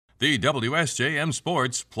The WSJM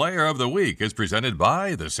Sports Player of the Week is presented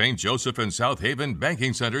by the St. Joseph and South Haven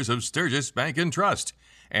Banking Centers of Sturgis Bank and Trust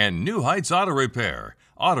and New Heights Auto Repair.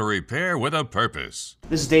 Auto repair with a purpose.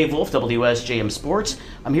 This is Dave Wolf, WSJM Sports.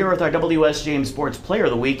 I'm here with our WSJM Sports Player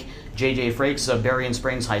of the Week, J.J. Frakes of Berrien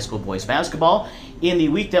Springs High School boys basketball. In the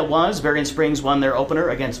week that was, Berrien Springs won their opener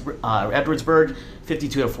against Edwardsburg,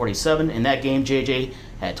 52-47. In that game, J.J.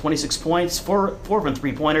 had 26 points, four from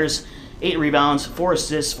three-pointers, 8 rebounds, 4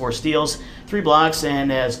 assists, 4 steals, 3 blocks,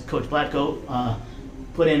 and as Coach Blatko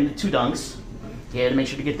put in 2 dunks. He had to make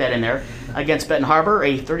sure to get that in there. Against Benton Harbor,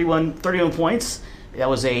 a 31 points. That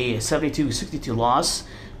was a 72-62 loss,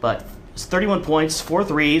 but 31 points, 4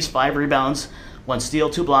 threes, 5 rebounds, 1 steal,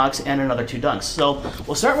 2 blocks, and another 2 dunks. So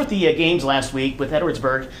we'll start with the games last week with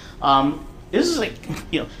Edwardsburg. This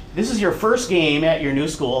is your first game at your new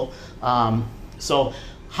school. So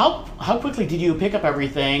how quickly did you pick up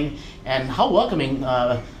everything, and how welcoming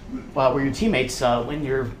were your teammates when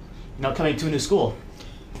you're coming to a new school?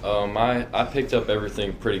 I picked up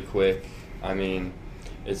everything pretty quick. I mean,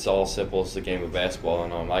 it's all simple. It's a game of basketball,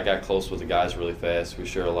 and I got close with the guys really fast. We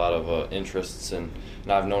share a lot of interests, and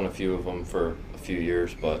I've known a few of them for a few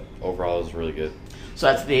years, but overall it was really good. So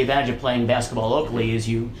that's the advantage of playing basketball locally, is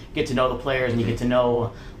you get to know the players and you get to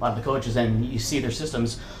know a lot of the coaches and you see their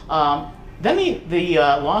systems. Then the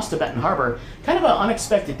loss to Benton Harbor, kind of an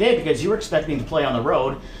unexpected day because you were expecting to play on the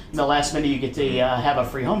road. In the last minute, you get to have a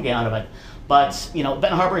free home game out of it. But Benton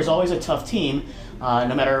Harbor is always a tough team.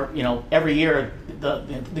 No matter every year,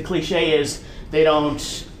 the cliche is they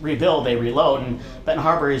don't rebuild, they reload, and Benton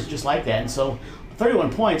Harbor is just like that. And so,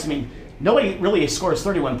 31 points. I mean, nobody really scores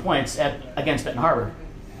 31 points against Benton Harbor.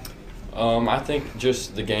 I think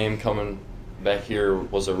just the game coming back here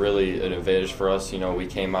was an advantage for us. We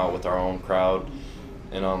came out with our own crowd,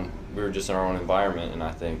 and we were just in our own environment, and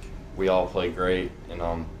I think we all played great.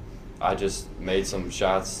 And I just made some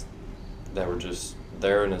shots that were just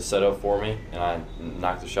there and set up for me, and I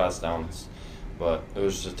knocked the shots down. But it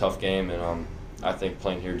was just a tough game, and I think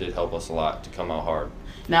playing here did help us a lot to come out hard.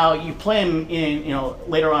 Now you play them in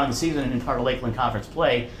later on in the season in part of Lakeland Conference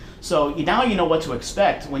play, so now you know what to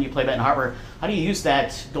expect when you play Benton Harbor. How do you use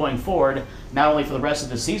that going forward, not only for the rest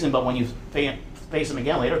of the season, but when you face them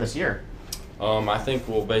again later this year? I think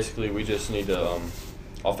we just need to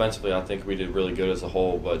offensively. I think we did really good as a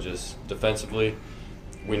whole, but just defensively,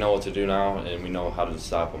 we know what to do now, and we know how to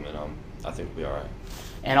stop them, and I think we'll be all right.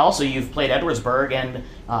 And also, you've played Edwardsburg, and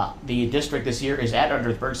the district this year is at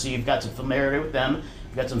Edwardsburg, so you've got some familiarity with them.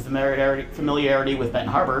 You've got some familiarity with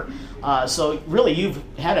Benton Harbor. So really, you've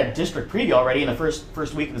had a district preview already in the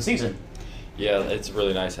first week of the season. Yeah, it's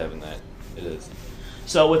really nice having that. It is.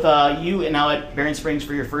 So with you now at Berrien Springs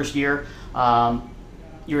for your first year,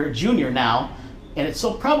 you're a junior now, and it's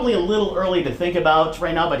so probably a little early to think about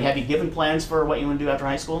right now, but have you given plans for what you want to do after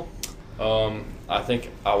high school? I think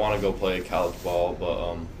I want to go play college ball,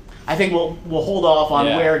 but I think we'll hold off on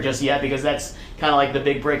where just yet, because that's kind of like the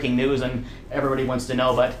big breaking news and everybody wants to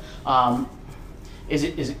know. But is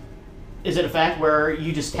it a fact where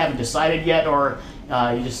you just haven't decided yet, or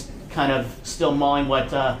you just kind of still mulling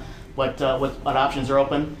what options are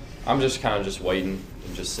open? I'm just kind of just waiting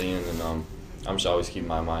and just seeing, and I'm just always keeping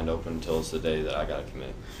my mind open until it's the day that I got to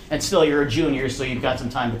commit. And still, you're a junior, so you've got some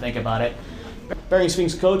time to think about it. Berrien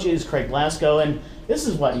Springs coach is Craig Blasco, and this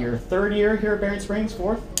is your third year here at Berrien Springs?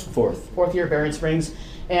 Fourth year at Berrien Springs,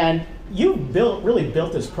 and you really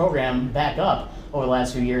built this program back up over the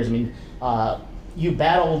last few years. I mean, you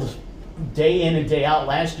battled day in and day out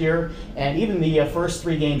last year, and even the first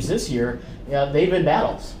 3 games this year, they've been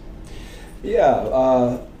battles. Yeah,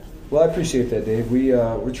 well, I appreciate that, Dave.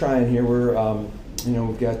 We're trying here.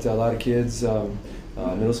 We've got a lot of kids.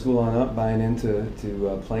 Middle school on up, buying into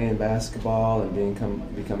playing basketball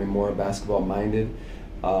and becoming more basketball minded.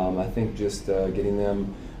 I think just getting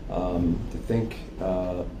them to think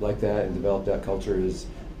like that and develop that culture is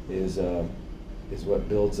what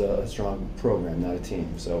builds a strong program, not a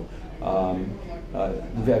team. So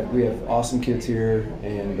we have awesome kids here,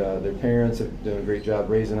 and their parents have done a great job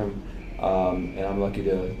raising them. And I'm lucky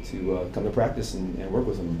to come to practice and work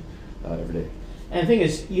with them every day. And the thing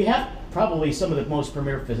is, you have probably some of the most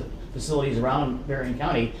premier facilities around Berrien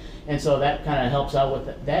County, and so that kind of helps out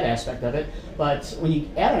with that aspect of it. But when you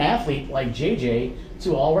add an athlete like JJ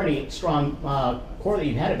to already strong core that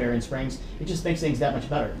you've had at Berrien Springs, it just makes things that much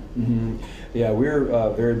better. Mm-hmm. Yeah, we're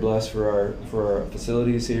very blessed for our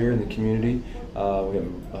facilities here in the community. We have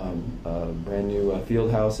a brand new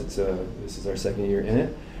field house. This is our second year in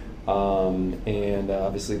it, and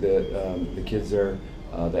obviously the kids are.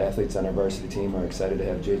 The athletes on our varsity team are excited to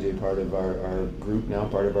have JJ part of our group now,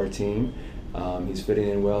 part of our team, He's fitting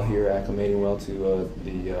in well here, acclimating well to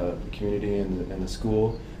the community and the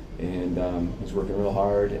school, and he's working real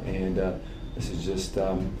hard. And this is just, it's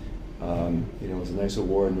a nice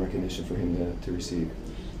award and recognition for him to receive.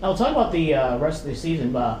 Now, we'll talk about the rest of the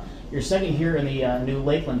season. You're second here in the new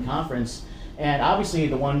Lakeland Conference, and obviously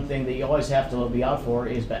the one thing that you always have to be out for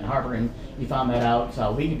is Benton Harbor, and you found that out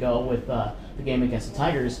a week ago with the game against the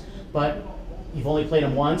Tigers. But you've only played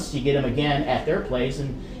them once. You get them again at their place,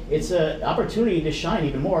 and it's an opportunity to shine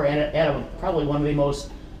even more at probably one of the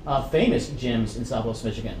most famous gyms in Southwest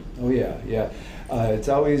Michigan. Oh yeah. It's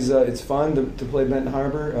always it's fun to play Benton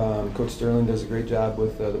Harbor. Coach Sterling does a great job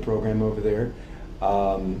with the program over there.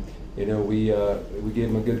 We gave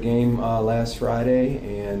them a good game last Friday,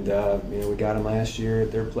 and we got them last year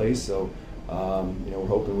at their place. So we're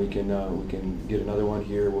hoping we can get another one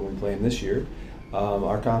here when we play them this year.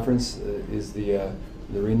 Our conference is the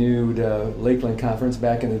renewed Lakeland Conference.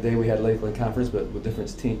 Back in the day, we had Lakeland Conference, but with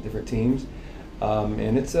different teams.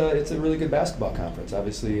 And it's a really good basketball conference.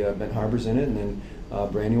 Obviously, Benton Harbor's in it, and then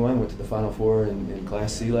Berrien went to the Final Four in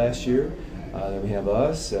Class C last year. Then we have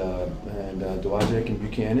us and Dwajek and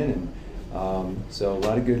Buchanan, and so a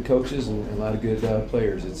lot of good coaches and a lot of good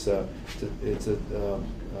players. It's a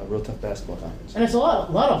real tough basketball conference. And it's a lot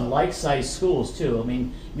of like-sized schools too. I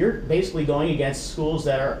mean, you're basically going against schools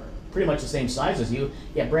that are pretty much the same size as you.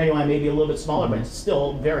 Yeah, Brandywine may be a little bit smaller, but it's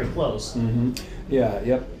still very close. Mm-hmm. Yeah,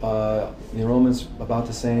 yep. The enrollment's about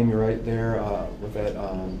the same. You're right there with that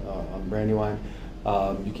on Brandywine.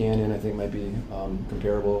 Buchanan, I think, might be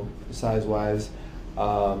comparable size-wise,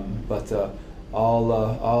 but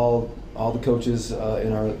all the coaches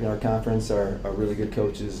in our conference are really good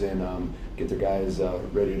coaches and get their guys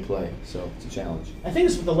ready to play. So it's a challenge. I think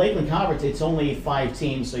with the Lakeland Conference, it's only 5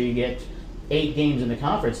 teams, so you get 8 games in the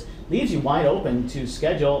conference. Leaves you wide open to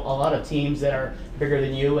schedule a lot of teams that are bigger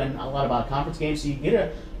than you and a lot of conference games, so you get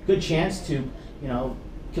a good chance to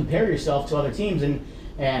compare yourself to other teams. And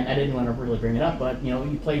I didn't want to really bring it up, but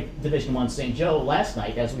you played Division I St. Joe last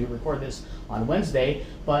night as we record this on Wednesday.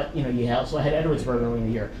 But you also had Edwardsburg early in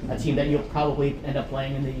the year, a team that you'll probably end up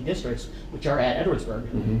playing in the districts, which are at Edwardsburg.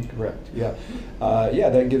 Mm-hmm, correct. Yeah,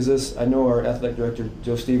 that gives us. I know our athletic director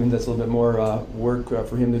Joe Stevens. That's a little bit more work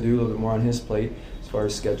for him to do, a little bit more on his plate as far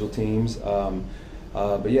as scheduled teams.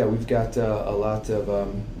 But yeah, we've got a lot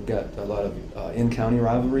of in-county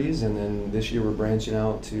rivalries, and then this year we're branching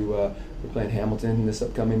out to. We're playing Hamilton this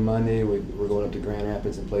upcoming Monday. We're going up to Grand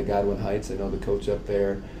Rapids and play Godwin Heights. I know the coach up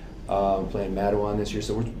there. We're playing Mattawan this year,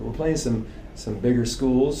 so we're playing some bigger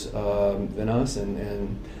schools than us,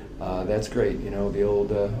 and that's great. The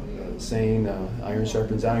old saying, "Iron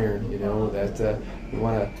sharpens iron." That we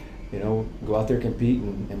want to go out there, compete,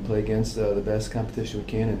 and play against the best competition we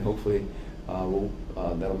can, and hopefully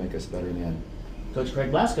that'll make us better in the end. Coach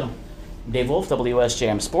Craig Blasco. Dave Wolf,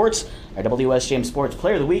 WSJM Sports. Our WSJM Sports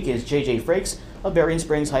Player of the Week is J.J. Frakes of Berrien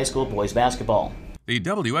Springs High School boys basketball. The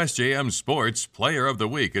WSJM Sports Player of the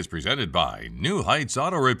Week is presented by New Heights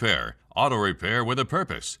Auto Repair with a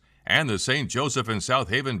purpose, and the St. Joseph and South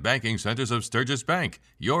Haven Banking Centers of Sturgis Bank,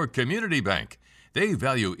 your community bank. They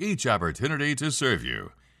value each opportunity to serve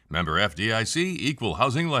you. Member FDIC, Equal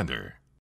Housing Lender.